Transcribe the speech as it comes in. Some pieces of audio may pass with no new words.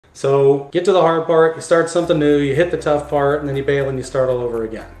So get to the hard part, you start something new, you hit the tough part, and then you bail and you start all over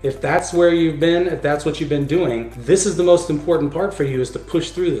again. If that's where you've been, if that's what you've been doing, this is the most important part for you, is to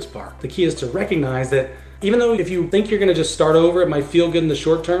push through this part. The key is to recognize that even though if you think you're gonna just start over, it might feel good in the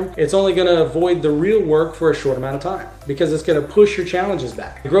short term, it's only gonna avoid the real work for a short amount of time because it's gonna push your challenges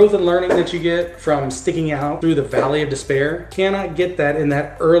back. The growth and learning that you get from sticking out through the valley of despair, cannot get that in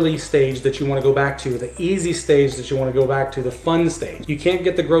that early stage that you wanna go back to, the easy stage that you wanna go back to, the fun stage. You can't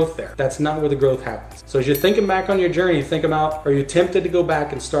get the growth there. That's not where the growth happens. So as you're thinking back on your journey, think about, are you tempted to go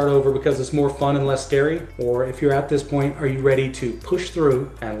back and start over because it's more fun and less scary? Or if you're at this point, are you ready to push through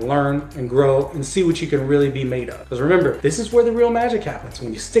and learn and grow and see what you can really be made of? Because remember, this is where the real magic happens,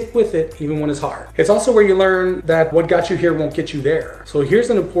 when you stick with it even when it's hard. It's also where you learn that what got you here won't get you there. So here's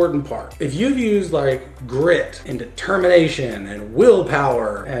an important part. If you've used like grit and determination and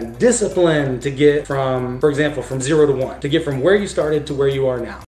willpower and discipline to get from, for example, from 0 to 1, to get from where you started to where you are now,